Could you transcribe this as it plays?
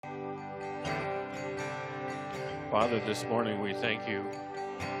Father, this morning we thank you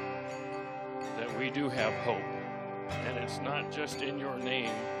that we do have hope. And it's not just in your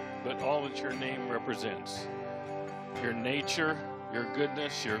name, but all that your name represents. Your nature, your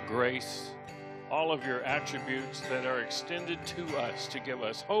goodness, your grace, all of your attributes that are extended to us to give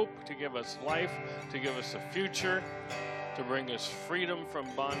us hope, to give us life, to give us a future, to bring us freedom from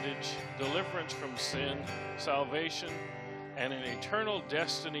bondage, deliverance from sin, salvation, and an eternal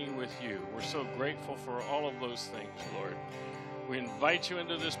destiny with you. We're so grateful for all of those things, Lord. We invite you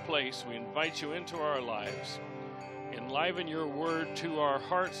into this place. We invite you into our lives. Enliven your word to our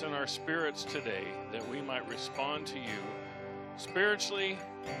hearts and our spirits today, that we might respond to you spiritually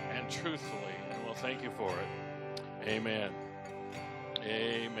and truthfully. And we'll thank you for it. Amen.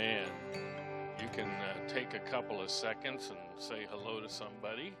 Amen. You can take a couple of seconds and say hello to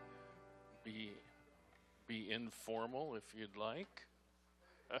somebody. Be informal if you'd like.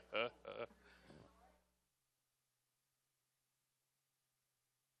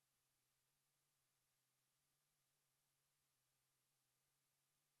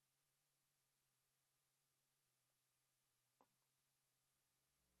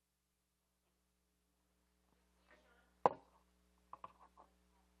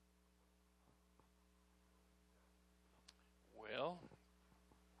 Well,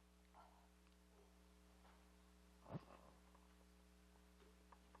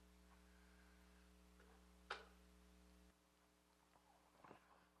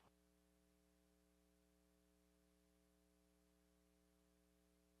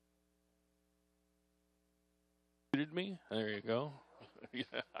 muted me. There you go.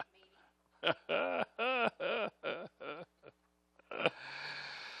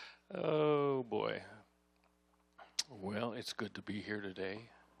 Oh boy. Well, it's good to be here today.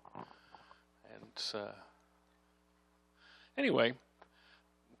 And anyway, a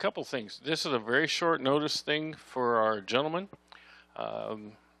couple things. This is a very short notice thing for our gentlemen.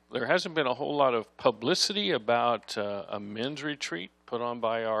 There hasn't been a whole lot of publicity about a men's retreat put on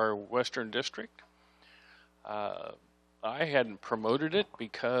by our Western District. I hadn't promoted it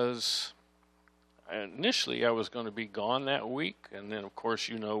because initially I was going to be gone that week, and then of course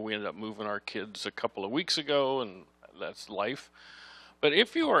we ended up moving our kids a couple of weeks ago, and that's life. But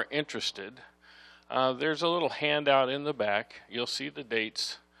if you are interested, there's a little handout in the back. You'll see the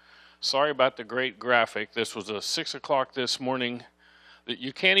dates. Sorry about the great graphic. This was a 6 o'clock this morning. That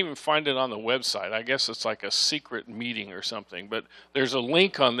you can't even find it on the website. I guess it's like a secret meeting or something. But there's a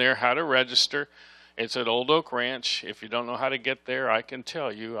link on there how to register. It's at Old Oak Ranch. If you don't know how to get there, I can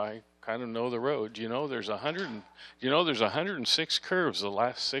tell you. I kind of know the road. There's 106 curves the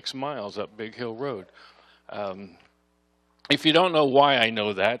last 6 miles up Big Hill Road. If you don't know why I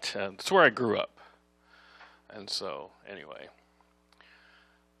know that, it's where I grew up. And so, anyway,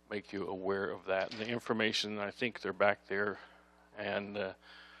 make you aware of that. And the information, I think they're back there, and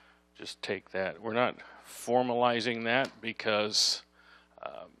just take that. We're not formalizing that because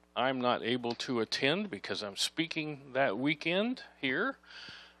I'm not able to attend because I'm speaking that weekend here.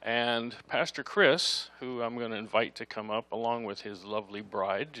 And Pastor Chris, who I'm going to invite to come up along with his lovely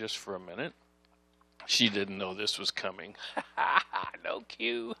bride just for a minute. She didn't know this was coming. No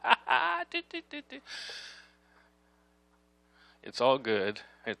cue. It's all good.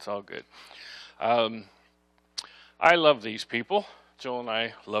 It's all good. I love these people. Joel and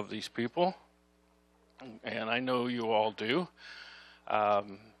I love these people. And I know you all do.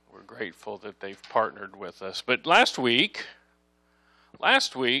 We're grateful that they've partnered with us. But last week,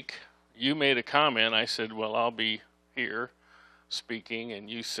 you made a comment. I said, well, I'll be here speaking, and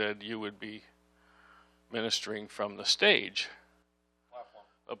you said you would be ministering from the stage.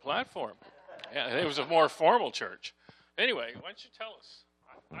 A platform. Yeah, it was a more formal church. Anyway, why don't you tell us?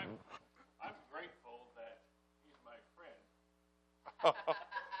 I'm grateful that he's my friend.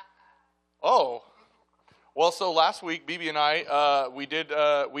 Oh. Well, so last week, BB and I,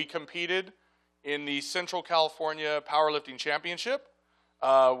 we competed in the Central California Powerlifting Championship.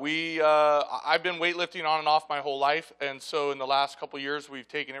 I've been weightlifting on and off my whole life, and so in the last couple of years, we've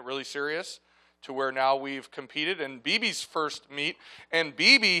taken it really serious to where now we've competed in BB's first meet. And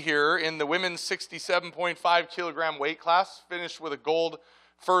BB here in the women's 67.5 kilogram weight class finished with a gold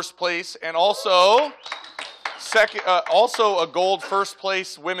first place, and also a gold first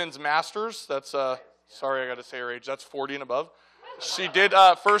place women's masters. That's sorry, I got to say her age. That's 40 and above. She did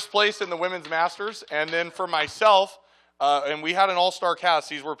first place in the women's masters. And then for myself, and we had an all-star cast.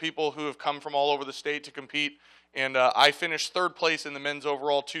 These were people who have come from all over the state to compete. And I finished third place in the men's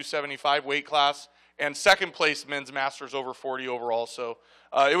overall 275 weight class. and second place men's masters over 40 overall. So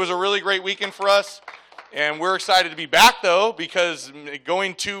it was a really great weekend for us. And we're excited to be back, though, because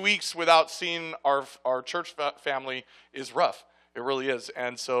going 2 weeks without seeing our church family is rough. It really is.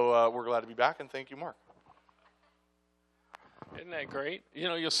 And so we're glad to be back, and thank you, Mark. Isn't that great? You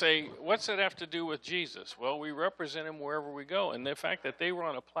know, you'll say, what's it have to do with Jesus? Well, we represent him wherever we go. And the fact that they were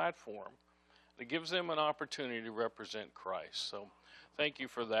on a platform, it gives them an opportunity to represent Christ. So thank you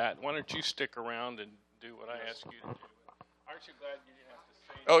for that. Why don't you stick around and do what I ask you to do? Aren't you glad you didn't have to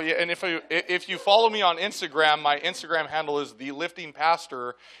say Oh, yeah, and if you follow me on Instagram, my Instagram handle is The Lifting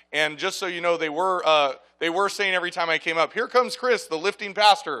Pastor. And just so you know, they were saying every time I came up, here comes Chris, the Lifting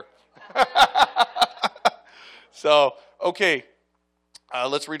Pastor. So, okay,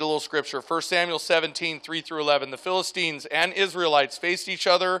 let's read a little scripture. 1 Samuel 17, 3 through 11. The Philistines and Israelites faced each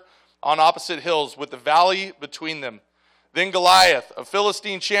other on opposite hills with the valley between them. Then Goliath, a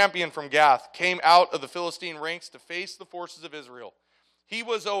Philistine champion from Gath, came out of the Philistine ranks to face the forces of Israel. He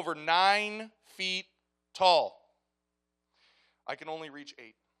was over 9 feet tall. I can only reach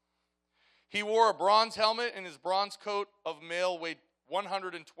 8. He wore a bronze helmet, and his bronze coat of mail weighed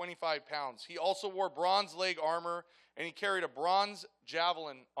 125 pounds. He also wore bronze leg armor, and he carried a bronze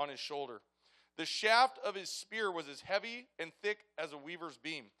javelin on his shoulder. The shaft of his spear was as heavy and thick as a weaver's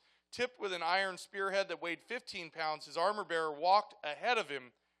beam. Tipped with an iron spearhead that weighed 15 pounds, his armor bearer walked ahead of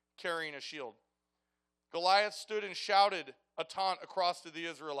him carrying a shield. Goliath stood and shouted a taunt across to the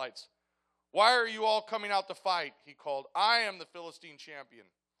Israelites. "Why are you all coming out to fight?" he called. "I am the Philistine champion,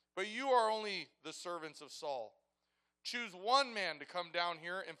 but you are only the servants of Saul. Choose one man to come down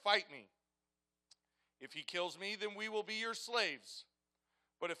here and fight me. If he kills me, then we will be your slaves.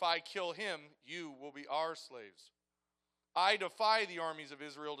 But if I kill him, you will be our slaves. I defy the armies of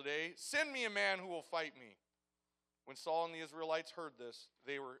Israel today. Send me a man who will fight me." When Saul and the Israelites heard this,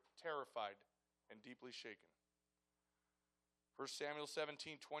 they were terrified and deeply shaken. 1 Samuel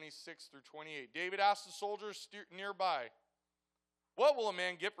 17, 26 through 28. David asked the soldiers nearby, "What will a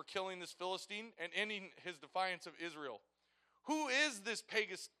man get for killing this Philistine and ending his defiance of Israel? Who is this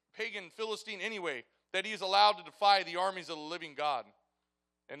pagan Philistine anyway, that he is allowed to defy the armies of the living God?"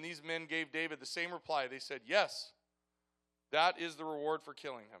 And these men gave David the same reply. They said, "Yes, that is the reward for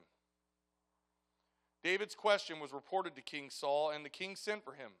killing him." David's question was reported to King Saul, and the king sent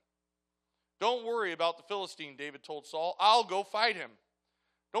for him. "Don't worry about the Philistine," David told Saul. "I'll go fight him."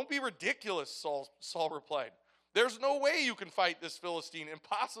 "Don't be ridiculous," Saul replied. "There's no way you can fight this Philistine and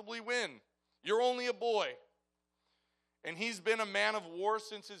possibly win. You're only a boy, and he's been a man of war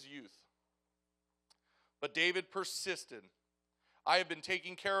since his youth." But David persisted. "I have been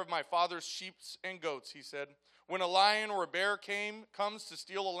taking care of my father's sheep and goats," he said. "When a lion or a bear comes to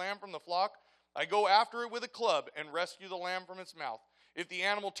steal a lamb from the flock, I go after it with a club and rescue the lamb from its mouth. If the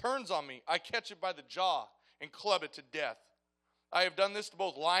animal turns on me, I catch it by the jaw and club it to death. I have done this to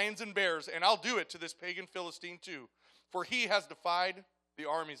both lions and bears, and I'll do it to this pagan Philistine too, for he has defied the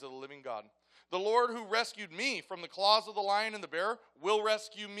armies of the living God. The Lord who rescued me from the claws of the lion and the bear will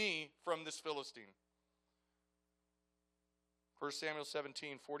rescue me from this Philistine." 1 Samuel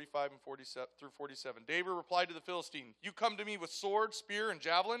 17, 45 and 47 through 47. David replied to the Philistine, "You come to me with sword, spear, and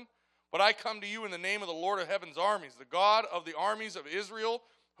javelin, but I come to you in the name of the Lord of heaven's armies, the God of the armies of Israel,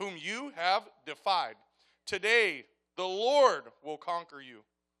 whom you have defied. Today the Lord will conquer you,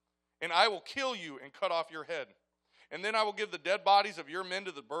 and I will kill you and cut off your head. And then I will give the dead bodies of your men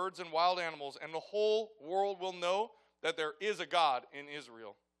to the birds and wild animals, and the whole world will know that there is a God in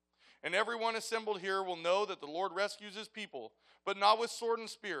Israel. And everyone assembled here will know that the Lord rescues his people, but not with sword and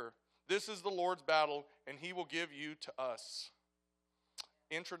spear. This is the Lord's battle, and he will give you to us."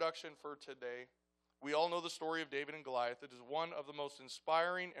 Introduction for today. We all know the story of David and Goliath. It is one of the most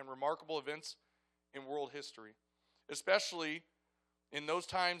inspiring and remarkable events in world history, especially in those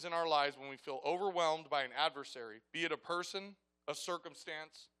times in our lives when we feel overwhelmed by an adversary, be it a person, a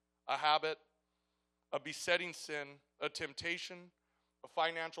circumstance, a habit, a besetting sin, a temptation, a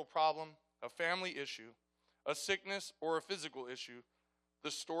financial problem, a family issue, a sickness, or a physical issue.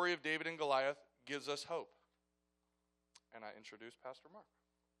 The story of David and Goliath gives us hope. And I introduce Pastor Mark.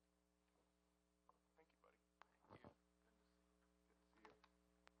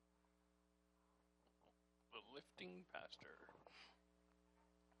 the lifting pastor?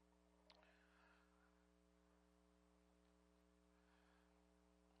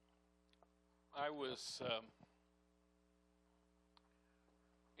 I was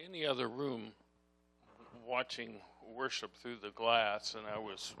in the other room watching worship through the glass, and I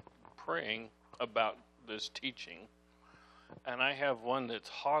was praying about this teaching, and I have one that's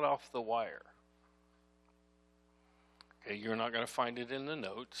hot off the wire. Okay, you're not going to find it in the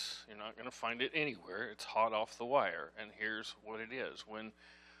notes. You're not going to find it anywhere. It's hot off the wire. And here's what it is.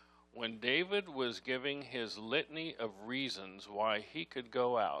 When David was giving his litany of reasons why he could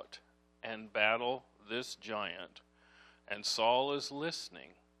go out and battle this giant, and Saul is listening,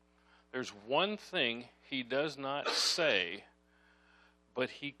 there's one thing he does not say, but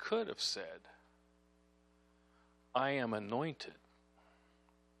he could have said, I am anointed.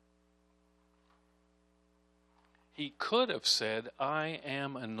 He could have said, I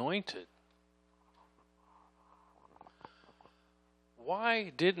am anointed.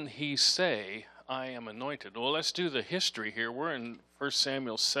 Why didn't he say, I am anointed? Well, let's do the history here. We're in 1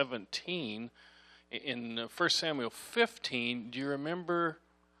 Samuel 17. In 1 Samuel 15, do you remember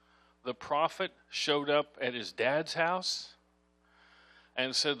the prophet showed up at his dad's house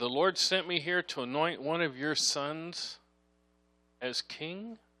and said, the Lord sent me here to anoint one of your sons as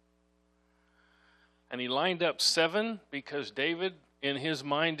king? And he lined up 7 because David, in his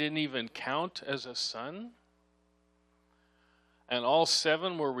mind, didn't even count as a son. And all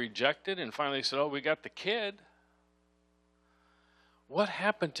 7 were rejected, and finally he said, oh, we got the kid. What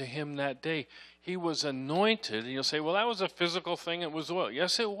happened to him that day? He was anointed. And you'll say, well, that was a physical thing. It was oil.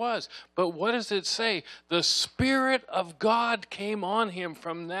 Yes, it was. But what does it say? The Spirit of God came on him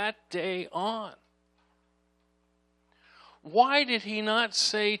from that day on. Why did he not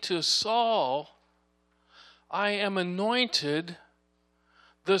say to Saul, I am anointed,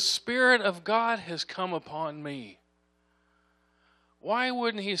 the Spirit of God has come upon me? Why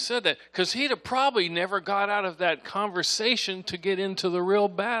wouldn't he have said that? Because he'd have probably never got out of that conversation to get into the real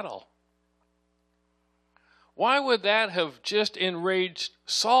battle. Why would that have just enraged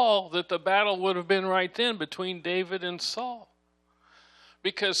Saul that the battle would have been right then between David and Saul?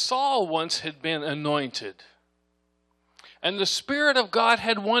 Because Saul once had been anointed. And the Spirit of God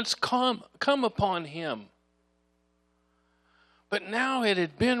had once come upon him. But now it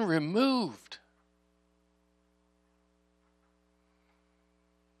had been removed.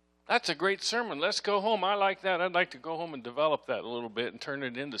 That's a great sermon. Let's go home. I like that. I'd like to go home and develop that a little bit and turn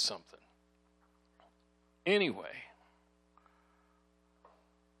it into something. Anyway,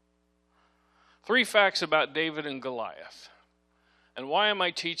 3 facts about David and Goliath. And why am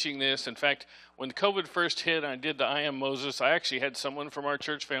I teaching this? In fact, when COVID first hit and I did the I Am Moses, I actually had someone from our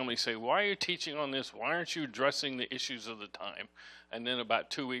church family say, why are you teaching on this? Why aren't you addressing the issues of the time? And then about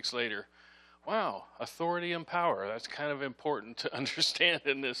 2 weeks later, wow, authority and power. That's kind of important to understand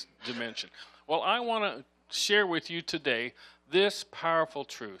in this dimension. Well, I want to share with you today this powerful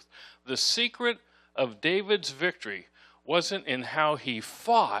truth. The secret of David's victory wasn't in how he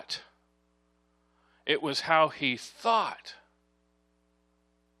fought. It was how he thought.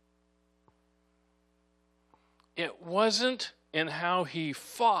 It wasn't in how he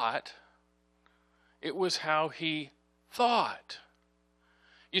fought. It was how he thought.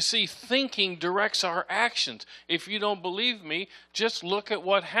 You see, thinking directs our actions. If you don't believe me, just look at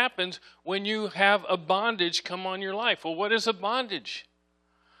what happens when you have a bondage come on your life. Well, what is a bondage?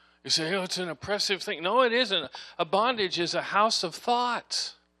 You say, oh, it's an oppressive thing. No, it isn't. A bondage is a house of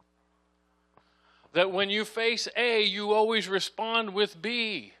thoughts. That when you face A, you always respond with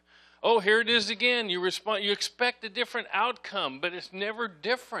B. Oh, here it is again. You expect a different outcome, but it's never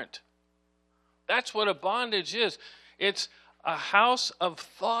different. That's what a bondage is. It's a house of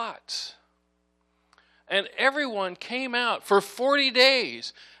thoughts. And everyone came out for 40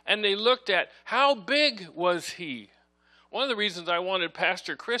 days, and they looked at how big was he. One of the reasons I wanted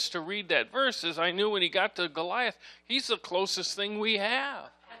Pastor Chris to read that verse is I knew when he got to Goliath, he's the closest thing we have.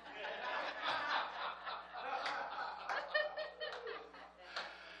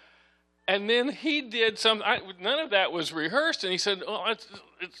 And then he did something, none of that was rehearsed, and he said, oh,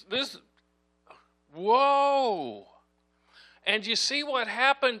 it's this, whoa. And you see what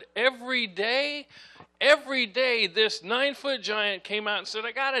happened every day? Every day, this 9-foot giant came out and said,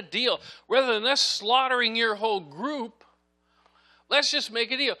 I got a deal. Rather than us slaughtering your whole group, let's just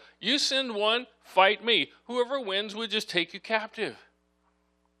make a deal. You send one, fight me. Whoever wins would just take you captive.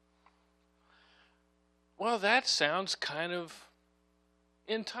 Well, that sounds kind of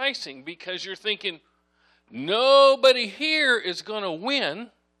enticing because you're thinking, nobody here is going to win,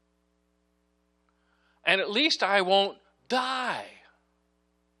 and at least I won't die.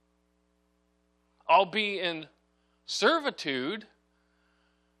 I'll be in servitude,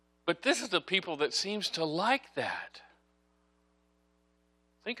 but this is the people that seems to like that.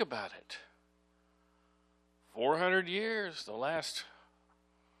 Think about it. 400 years, the last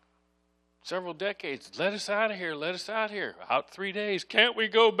several decades. Let us out of here, let us out here. Out 3 days. Can't we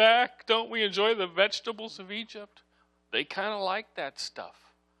go back? Don't we enjoy the vegetables of Egypt? They kind of like that stuff.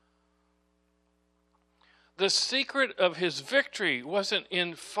 The secret of his victory wasn't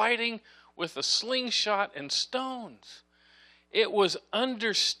in fighting with a slingshot and stones. It was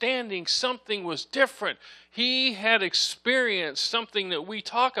understanding something was different. He had experienced something that we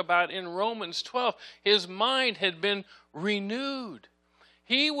talk about in Romans 12. His mind had been renewed.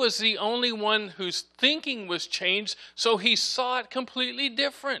 He was the only one whose thinking was changed, so he saw it completely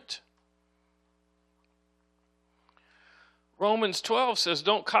different. Romans 12 says,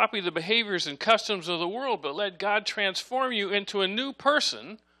 don't copy the behaviors and customs of the world, but let God transform you into a new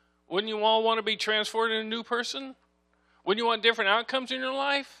person. Wouldn't you all want to be transformed into a new person? Wouldn't you want different outcomes in your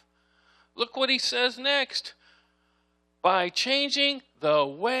life? Look what he says next. By changing the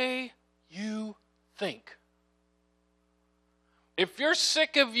way you think. If you're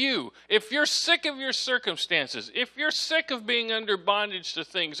sick of you, if you're sick of your circumstances, if you're sick of being under bondage to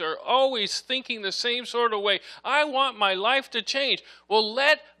things or always thinking the same sort of way, I want my life to change. Well,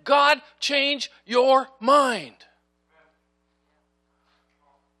 let God change your mind.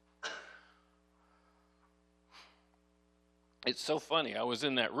 It's so funny. I was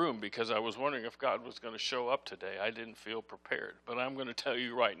in that room because I was wondering if God was going to show up today. I didn't feel prepared. But I'm going to tell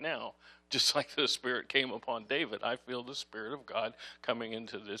you right now, just like the Spirit came upon David, I feel the Spirit of God coming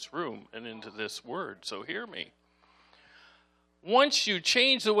into this room and into this word. So hear me. Once you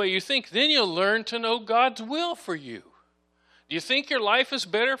change the way you think, then you'll learn to know God's will for you. Do you think your life is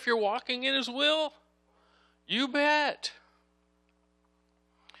better if you're walking in His will? You bet.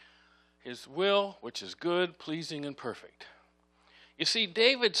 His will, which is good, pleasing, and perfect. You see,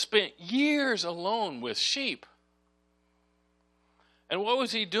 David spent years alone with sheep. And what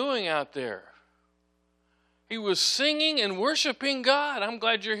was he doing out there? He was singing and worshiping God. I'm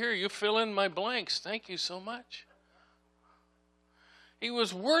glad you're here. You fill in my blanks. Thank you so much. He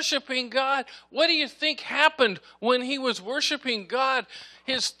was worshiping God. What do you think happened when he was worshiping God?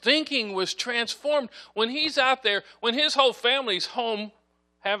 His thinking was transformed. When he's out there, when his whole family's home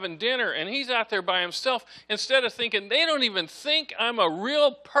having dinner and he's out there by himself, instead of thinking, they don't even think I'm a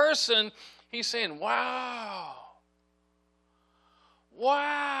real person, he's saying, wow.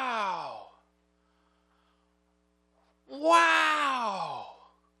 Wow. Wow.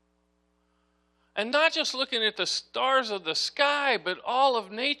 And not just looking at the stars of the sky, but all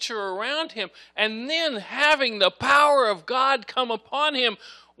of nature around him. And then having the power of God come upon him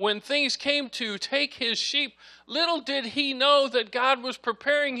when things came to take his sheep. Little did he know that God was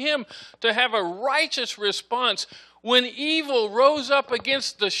preparing him to have a righteous response when evil rose up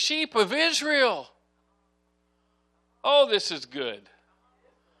against the sheep of Israel. Oh, this is good.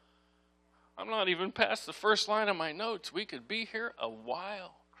 I'm not even past the first line of my notes. We could be here a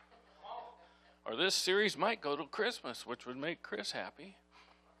while. Or this series might go till Christmas, which would make Chris happy.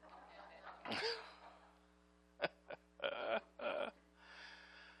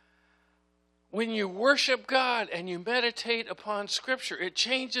 When you worship God and you meditate upon Scripture, it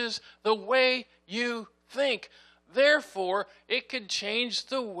changes the way you think. Therefore, it could change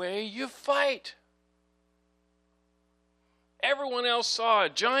the way you fight. Everyone else saw a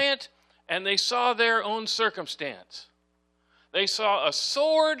giant, and they saw their own circumstance. They saw a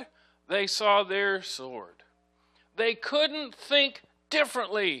sword, they saw their sword. They couldn't think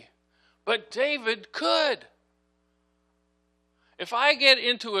differently, but David could. If I get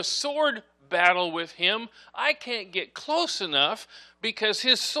into a sword battle with him, I can't get close enough because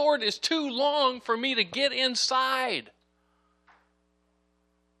his sword is too long for me to get inside.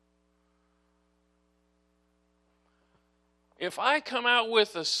 If I come out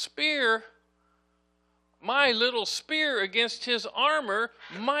with a spear, my little spear against his armor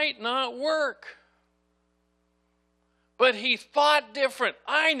might not work. But he fought different.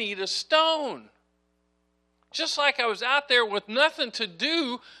 I need a stone. Just like I was out there with nothing to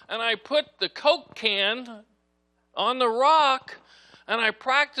do, and I put the Coke can on the rock, and I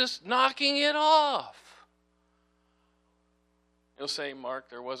practiced knocking it off. You'll say, Mark,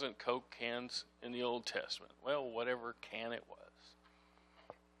 there wasn't Coke cans in the Old Testament. Well, whatever can it was.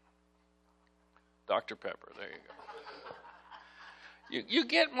 Dr. Pepper, there you go. You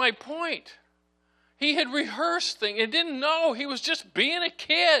get my point. He had rehearsed things and didn't know. He was just being a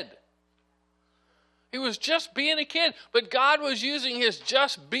kid. He was just being a kid. But God was using his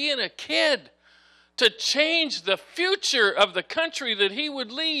just being a kid to change the future of the country that he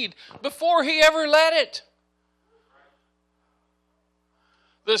would lead before he ever led it.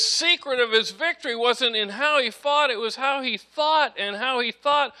 The secret of his victory wasn't in how he fought, it was how he thought, and how he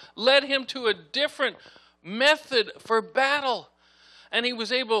thought led him to a different method for battle. And he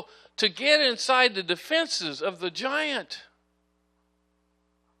was able to get inside the defenses of the giant.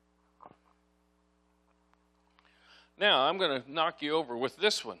 Now, I'm going to knock you over with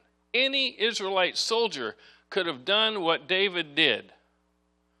this one. Any Israelite soldier could have done what David did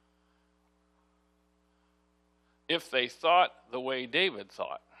if they thought the way David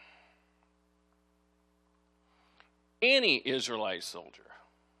thought. Any Israelite soldier.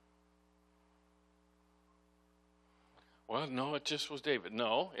 Well, no, it just was David.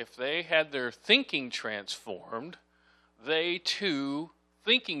 No, if they had their thinking transformed, they too,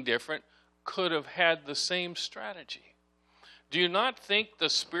 thinking different, could have had the same strategy. Do you not think the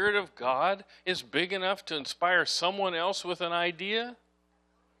Spirit of God is big enough to inspire someone else with an idea?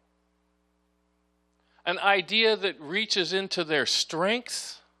 An idea that reaches into their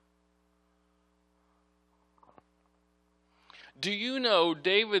strengths? Do you know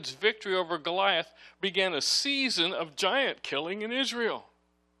David's victory over Goliath began a season of giant killing in Israel?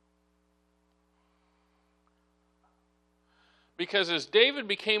 Because as David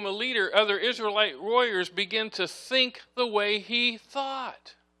became a leader, other Israelite warriors began to think the way he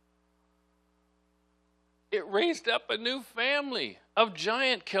thought. It raised up a new family of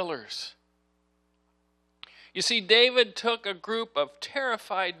giant killers. You see, David took a group of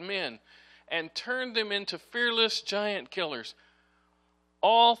terrified men and turned them into fearless giant killers,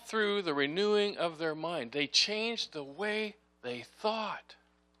 all through the renewing of their mind. They changed the way they thought.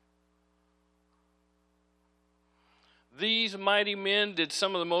 These mighty men did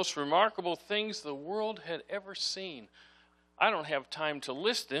some of the most remarkable things the world had ever seen. I don't have time to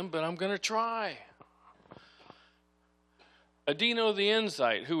list them, but I'm going to try. Adino the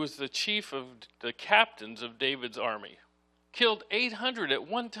Enzite, who was the chief of the captains of David's army, killed 800 at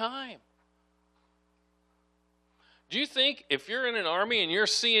one time. Do you think if you're in an army and you're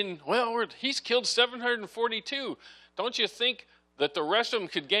seeing, well, he's killed 742, don't you think that the rest of them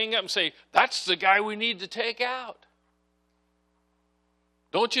could gang up and say, that's the guy we need to take out?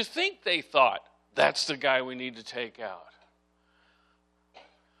 Don't you think they thought, that's the guy we need to take out?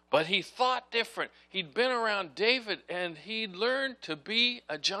 But he thought different. He'd been around David and he'd learned to be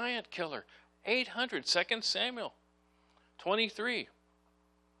a giant killer. 800, 2 Samuel 23.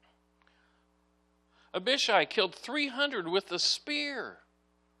 Abishai killed 300 with a spear.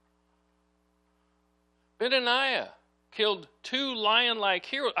 Benaniah killed 2 lion-like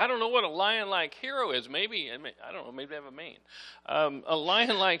heroes. I don't know what a lion-like hero is. Maybe, I don't know, maybe they have a mane. A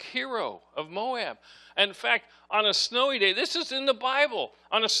lion-like hero of Moab. And in fact, on a snowy day, this is in the Bible,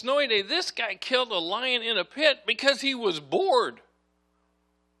 on a snowy day, this guy killed a lion in a pit because he was bored.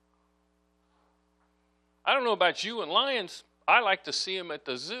 I don't know about you and lions. I like to see them at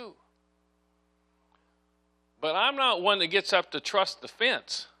the zoo. But I'm not one that gets up to trust the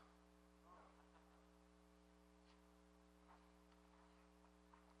fence.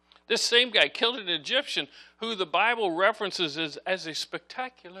 This same guy killed an Egyptian who the Bible references as a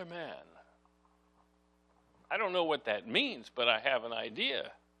spectacular man. I don't know what that means, but I have an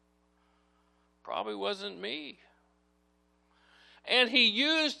idea. Probably wasn't me. And he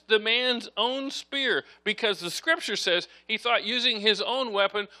used the man's own spear because the scripture says he thought using his own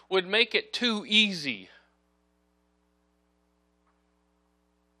weapon would make it too easy.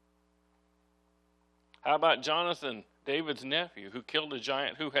 How about Jonathan, David's nephew, who killed a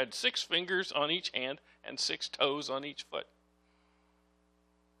giant who had 6 fingers on each hand and 6 toes on each foot?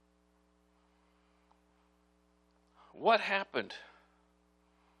 What happened?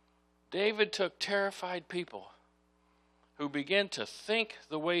 David took terrified people who began to think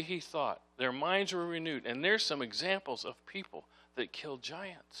the way he thought. Their minds were renewed. And there's some examples of people that killed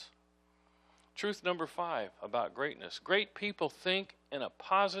giants. Truth number 5 about greatness. Great people think in a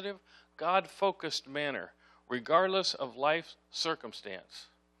positive, God-focused manner, regardless of life's circumstance.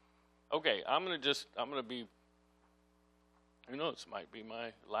 Okay, I'm going to be, who knows, might be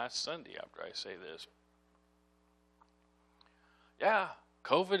my last Sunday after I say this. Yeah,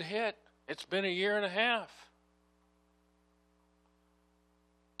 COVID hit. It's been 1.5 years.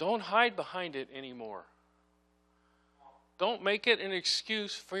 Don't hide behind it anymore. Don't make it an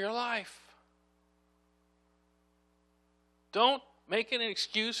excuse for your life. Don't make it an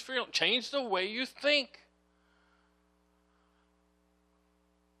excuse for your life. Change the way you think.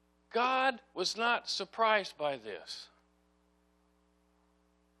 God was not surprised by this.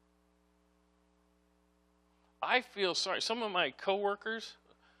 I feel sorry. Some of my coworkers,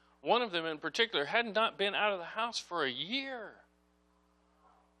 one of them in particular, had not been out of the house for 1 year.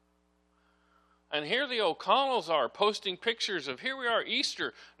 And here the O'Connells are posting pictures of, here we are,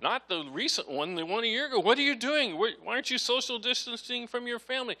 Easter, not the recent one, the one 1 year ago. What are you doing? Why aren't you social distancing from your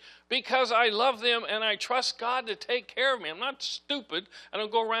family? Because I love them and I trust God to take care of me. I'm not stupid. I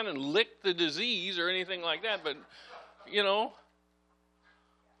don't go around and lick the disease or anything like that, but, you know.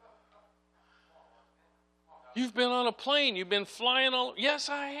 You've been on a plane. You've been flying all. Yes,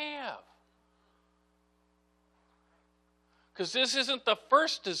 I have. Because this isn't the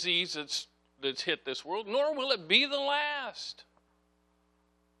first disease that's hit this world, nor will it be the last.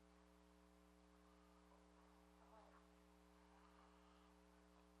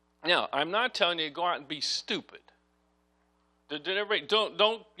 Now, I'm not telling you to go out and be stupid. Did everybody,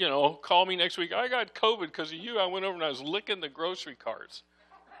 don't, call me next week. I got COVID because of you. I went over and I was licking the grocery carts.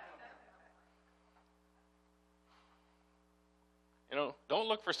 Don't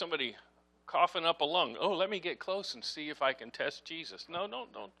look for somebody coughing up a lung. Oh, let me get close and see if I can test Jesus. No,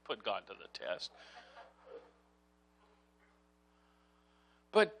 don't put God to the test.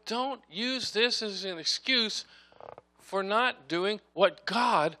 But don't use this as an excuse for not doing what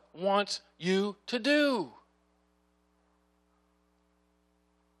God wants you to do.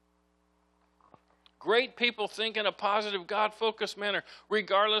 Great people think in a positive, God-focused manner,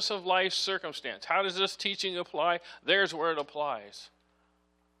 regardless of life's circumstance. How does this teaching apply? There's where it applies.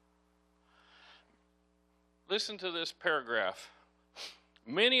 Listen to this paragraph.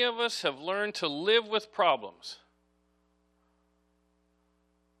 Many of us have learned to live with problems.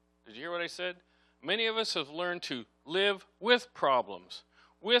 Did you hear what I said? Many of us have learned to live with problems,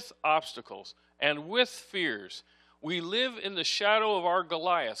 with obstacles, and with fears. We live in the shadow of our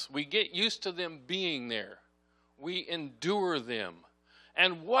Goliaths. We get used to them being there. We endure them.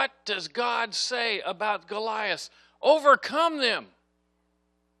 And what does God say about Goliaths? Overcome them.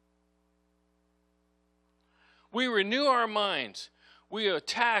 We renew our minds. We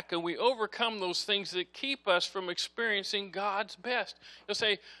attack and we overcome those things that keep us from experiencing God's best. You'll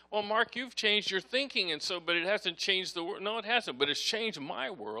say, well, Mark, you've changed your thinking, but it hasn't changed the world. No, it hasn't, but it's changed my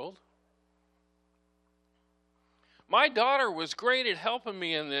world. My daughter was great at helping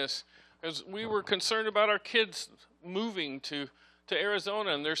me in this because we were concerned about our kids moving to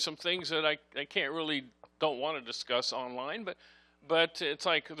Arizona, and there's some things that I don't want to discuss online, but it's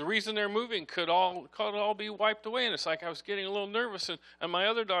like the reason they're moving could all be wiped away, and it's like I was getting a little nervous, and my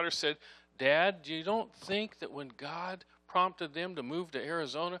other daughter said, Dad, you don't think that when God prompted them to move to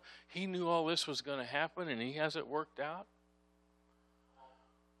Arizona, he knew all this was going to happen and he has it worked out?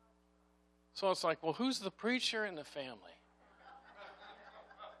 So it's like, well, who's the preacher in the family?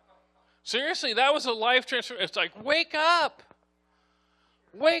 Seriously, that was a life transfer. It's like, wake up.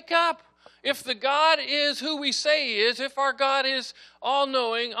 Wake up. If the God is who we say he is, if our God is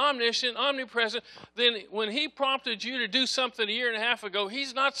all-knowing, omniscient, omnipresent, then when he prompted you to do something a year and a half ago,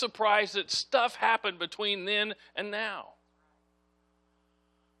 he's not surprised that stuff happened between then and now.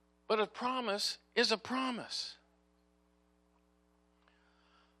 But a promise is a promise.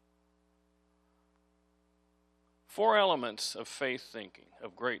 Four elements of faith thinking,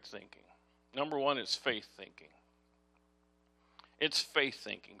 of great thinking. Number one is faith thinking. It's faith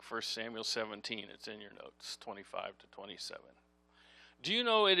thinking, 1 Samuel 17. It's in your notes, 25 to 27. Do you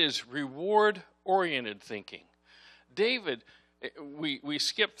know it is reward-oriented thinking? David, we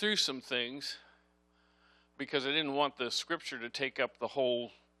skipped through some things because I didn't want the scripture to take up the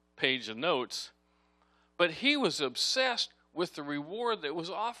whole page of notes, but he was obsessed with the reward that was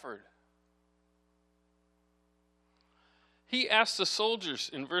offered. He asked the soldiers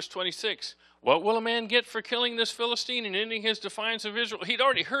in verse 26, what will a man get for killing this Philistine and ending his defiance of Israel? He'd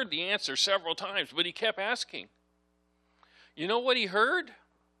already heard the answer several times, but he kept asking. You know what he heard?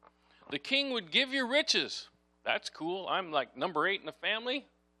 The king would give you riches. That's cool. I'm like number 8 in the family.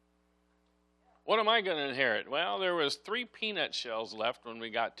 What am I going to inherit? Well, there was 3 peanut shells left when we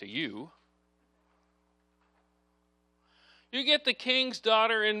got to you. You get the king's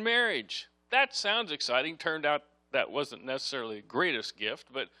daughter in marriage. That sounds exciting. Turned out that wasn't necessarily the greatest gift,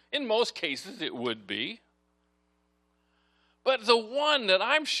 but in most cases it would be. But the one that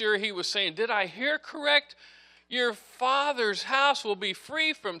I'm sure he was saying, did I hear correct? Your father's house will be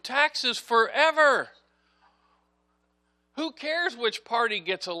free from taxes forever. Who cares which party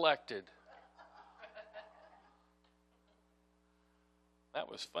gets elected?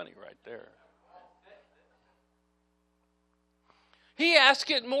 That was funny right there. He asked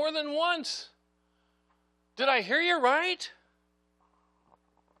it more than once. Did I hear you right?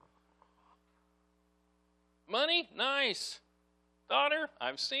 Money? Nice. Daughter?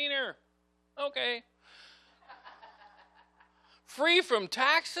 I've seen her. Okay. Free from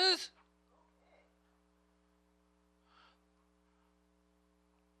taxes?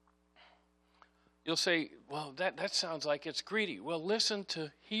 You'll say, well, that sounds like it's greedy. Well, listen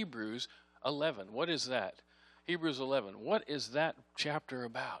to Hebrews 11. What is that? Hebrews 11. What is that chapter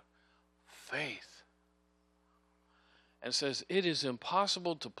about? Faith. And says, it is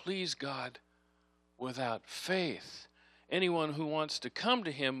impossible to please God without faith. anyone who wants to come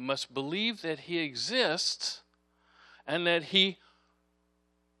to him must believe that he exists and that he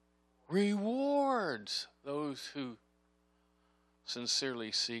rewards those who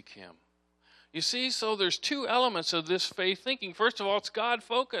sincerely seek him. You see, so there's two elements of this faith thinking. First of all, it's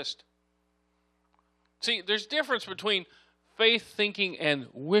God-focused. See, there's a difference between faith thinking and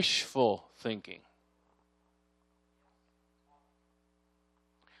wishful thinking.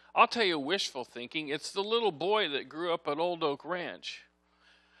 I'll tell you wishful thinking. It's the little boy that grew up at Old Oak Ranch.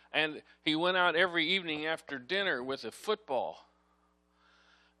 And he went out every evening after dinner with a football.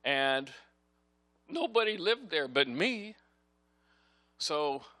 And nobody lived there but me.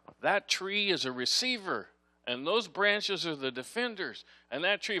 So that tree is a receiver. And those branches are the defenders. And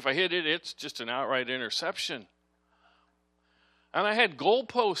that tree, if I hit it, it's just an outright interception. And I had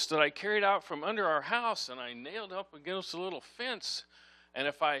goalposts that I carried out from under our house, and I nailed up against a little fence. And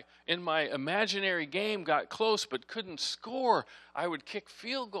if I, in my imaginary game, got close but couldn't score, I would kick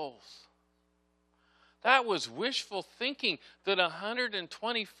field goals. That was wishful thinking that a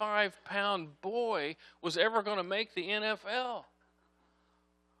 125-pound boy was ever going to make the NFL.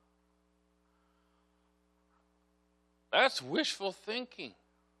 That's wishful thinking.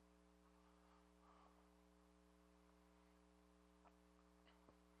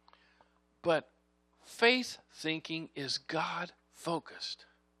 But faith thinking is God-focused.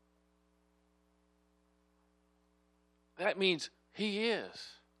 That means he is,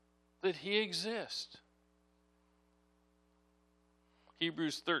 that he exists.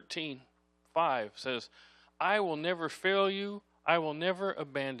 Hebrews 13:5 says, I will never fail you, I will never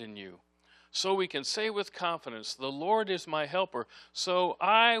abandon you. So we can say with confidence, the Lord is my helper, so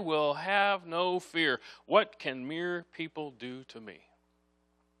I will have no fear. What can mere people do to me?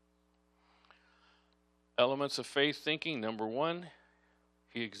 Elements of faith thinking. Number one,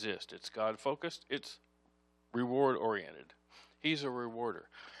 he exists. It's God-focused. It's reward-oriented. He's a rewarder.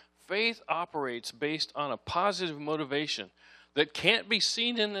 Faith operates based on a positive motivation that can't be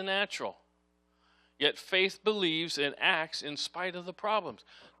seen in the natural. Yet faith believes and acts in spite of the problems.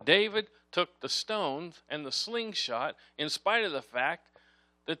 David took the stones and the slingshot in spite of the fact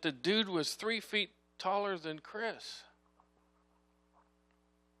that the dude was 3 feet taller than Chris.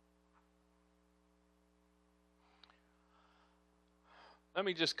 Let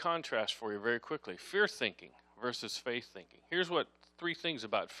me just contrast for you very quickly. Fear thinking versus faith thinking. Here's what 3 things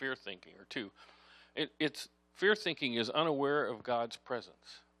about fear thinking, or 2. It's fear thinking is unaware of God's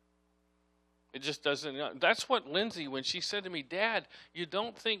presence. It just doesn't. That's what Lindsay, when she said to me, Dad, you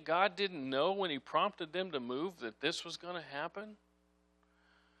don't think God didn't know when he prompted them to move that this was going to happen?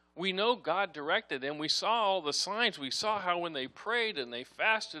 We know God directed them. We saw all the signs. We saw how when they prayed and they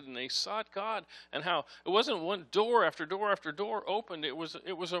fasted and they sought God, and how it wasn't one door after door after door opened. It was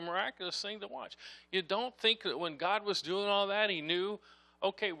a miraculous thing to watch. You don't think that when God was doing all that, he knew,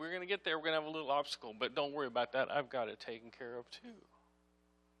 okay, we're going to get there. We're going to have a little obstacle, but don't worry about that. I've got it taken care of too.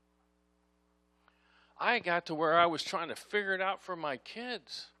 I got to where I was trying to figure it out for my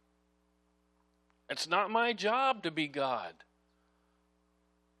kids. It's not my job to be God.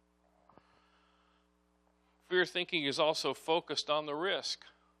 Fear thinking is also focused on the risk,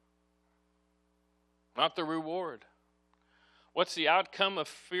 not the reward. What's the outcome of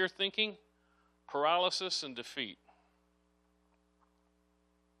fear thinking? Paralysis and defeat.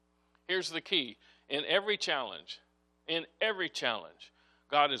 Here's the key. In every challenge,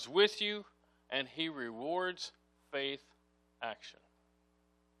 God is with you, and he rewards faith action.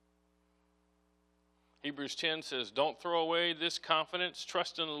 Hebrews 10 says, don't throw away this confidence.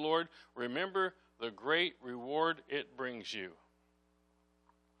 Trust in the Lord. Remember the great reward it brings you.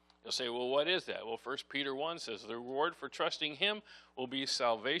 You'll say, well, what is that? Well, 1 Peter 1 says, the reward for trusting him will be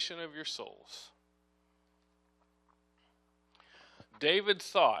salvation of your souls. David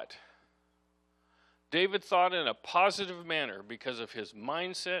thought in a positive manner because of his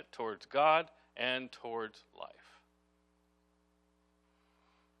mindset towards God and towards life.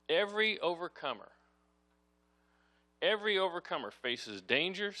 Every overcomer faces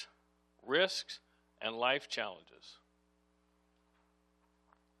dangers, risks, and life challenges.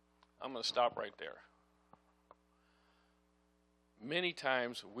 I'm going to stop right there. Many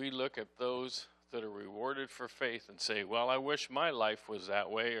times we look at those that are rewarded for faith and say, well, I wish my life was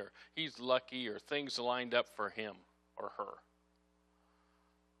that way, or he's lucky, or things lined up for him or her.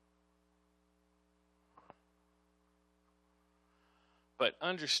 But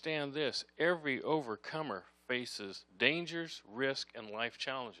understand this, every overcomer faces dangers, risk, and life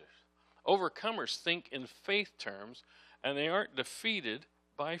challenges. Overcomers think in faith terms, and they aren't defeated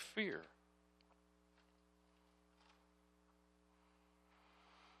by fear.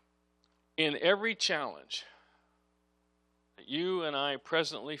 In every challenge, that you and I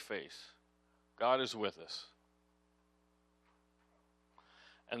presently face, God is with us.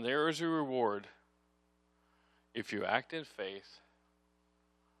 And there is a reward if you act in faith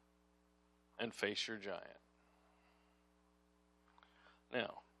and face your giant.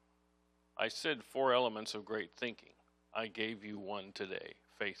 Now, I said 4 elements of great thinking. I gave you one today,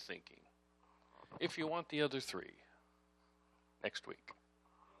 faith thinking. If you want the other 3, next week.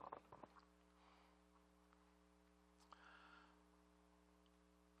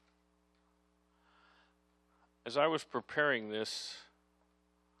 As I was preparing this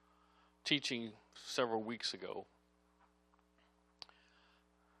teaching several weeks ago,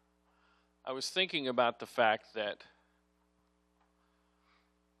 I was thinking about the fact that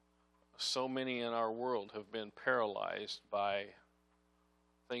so many in our world have been paralyzed by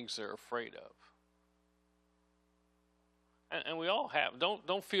things they're afraid of. And we all have.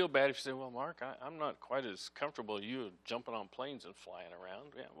 Don't feel bad if you say, well, Mark, I'm not quite as comfortable as you jumping on planes and flying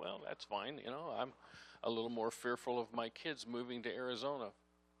around. Yeah, well, that's fine. You know, I'm a little more fearful of my kids moving to Arizona.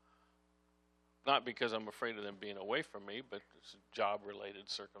 Not because I'm afraid of them being away from me, but it's job-related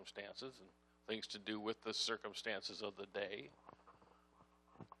circumstances and things to do with the circumstances of the day.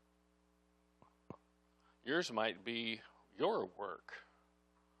 Yours might be your work.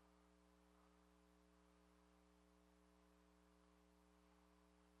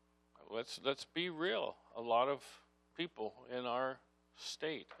 Let's be real. A lot of people in our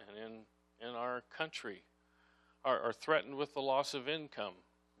state and in our country are threatened with the loss of income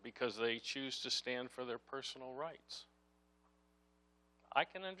because they choose to stand for their personal rights. I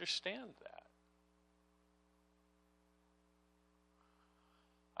can understand that.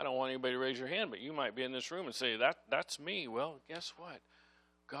 I don't want anybody to raise your hand, but you might be in this room and say, that's me. Well, guess what?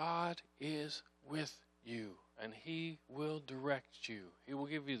 God is with you, and He will direct you. He will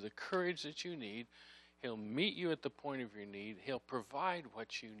give you the courage that you need. He'll meet you at the point of your need. He'll provide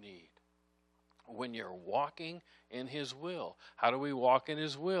what you need when you're walking in His will. How do we walk in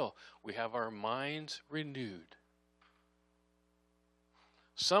His will? We have our minds renewed.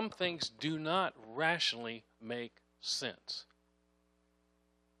 Some things do not rationally make sense.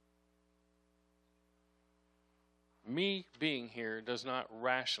 Me being here does not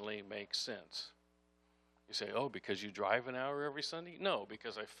rationally make sense. You say, oh, because you drive an hour every Sunday? No,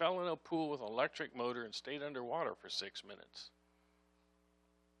 because I fell in a pool with an electric motor and stayed underwater for 6 minutes.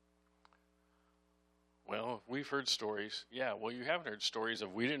 Well, we've heard stories. Yeah, well, you haven't heard stories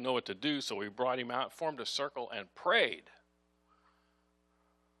of we didn't know what to do, so we brought him out, formed a circle, and prayed.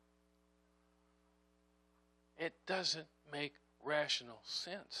 It doesn't make rational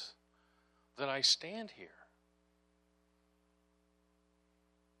sense that I stand here.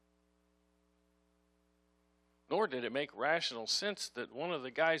 Nor did it make rational sense that one of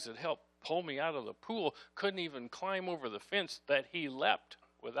the guys that helped pull me out of the pool couldn't even climb over the fence that he leapt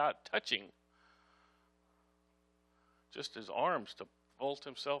without touching just his arms to vault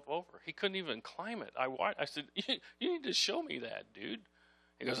himself over. He couldn't even climb it. I said, you need to show me that, dude.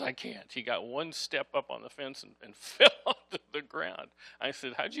 He goes, I can't. He got one step up on the fence and fell onto the ground. I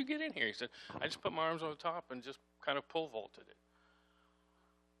said, how'd you get in here? He said, I just put my arms on the top and just kind of pole vaulted it.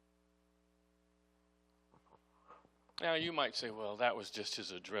 Now, you might say, well, that was just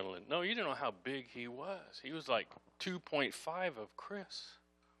his adrenaline. No, you don't know how big he was. He was like 2.5 of Chris.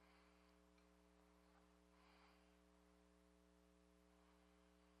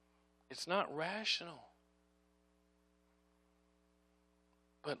 It's not rational.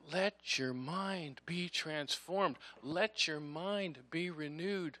 But let your mind be transformed. Let your mind be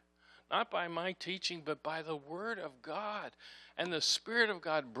renewed. Not by my teaching, but by the Word of God. And the Spirit of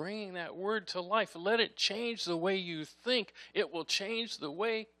God bringing that Word to life. Let it change the way you think. It will change the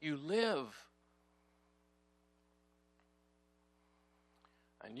way you live.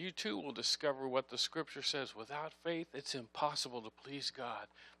 And you too will discover what the Scripture says. Without faith, it's impossible to please God.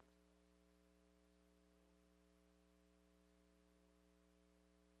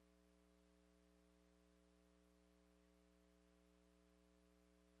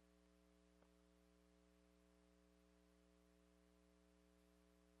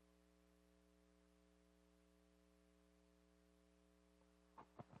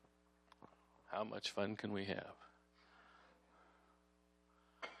 How much fun can we have?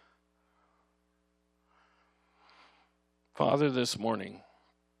 Father, this morning,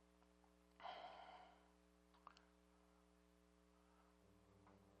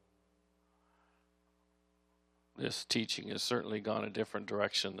 this teaching has certainly gone a different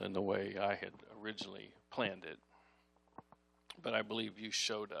direction than the way I had originally planned it. But I believe you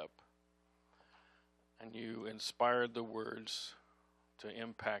showed up and you inspired the words to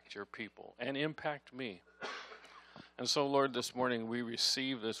impact your people and impact me. And so, Lord, this morning we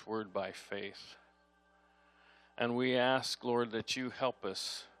receive this word by faith. And we ask, Lord, that you help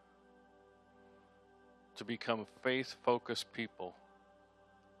us to become faith-focused people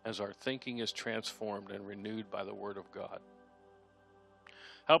as our thinking is transformed and renewed by the Word of God.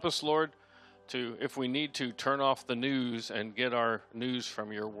 Help us, Lord, to, if we need to, turn off the news and get our news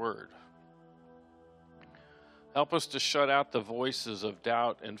from your Word. Help us to shut out the voices of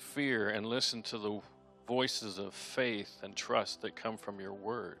doubt and fear and listen to the voices of faith and trust that come from your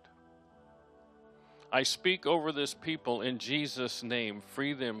Word. I speak over this people in Jesus' name.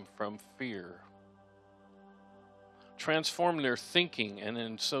 Free them from fear. Transform their thinking, and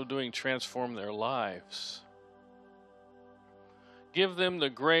in so doing, transform their lives. Give them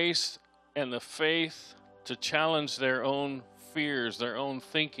the grace and the faith to challenge their own fears, their own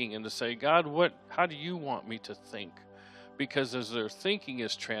thinking, and to say, God, how do you want me to think? Because as their thinking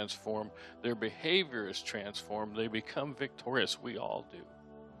is transformed, their behavior is transformed, they become victorious. We all do.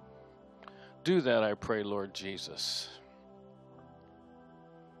 Do that, I pray, Lord Jesus.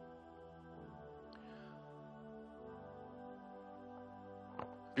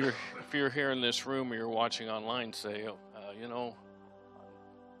 If you're here in this room or you're watching online, say,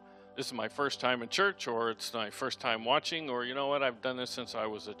 this is my first time in church, or it's my first time watching, or you know what, I've done this since I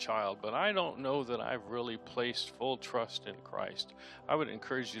was a child, but I don't know that I've really placed full trust in Christ. I would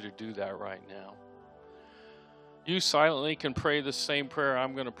encourage you to do that right now. You silently can pray the same prayer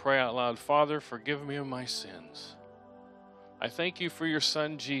I'm going to pray out loud. Father, forgive me of my sins. I thank you for your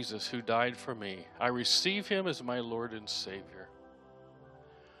Son, Jesus, who died for me. I receive him as my Lord and Savior.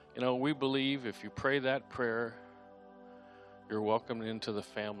 You know, we believe if you pray that prayer, you're welcomed into the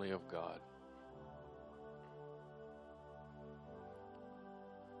family of God.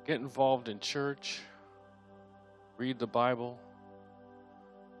 Get involved in church. Read the Bible.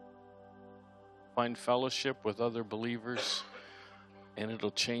 Find fellowship with other believers, and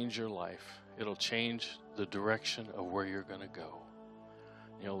it'll change your life. It'll change the direction of where you're going to go.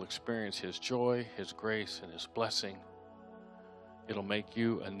 You'll experience his joy, his grace, and his blessing. It'll make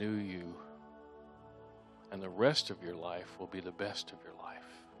you a new you. And the rest of your life will be the best of your life.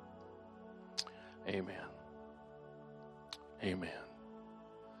 Amen. Amen.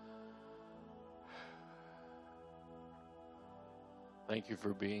 Thank you for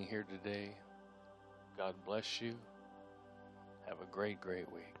being here today. God bless you. Have a great,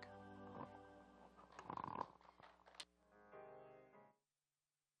 great week.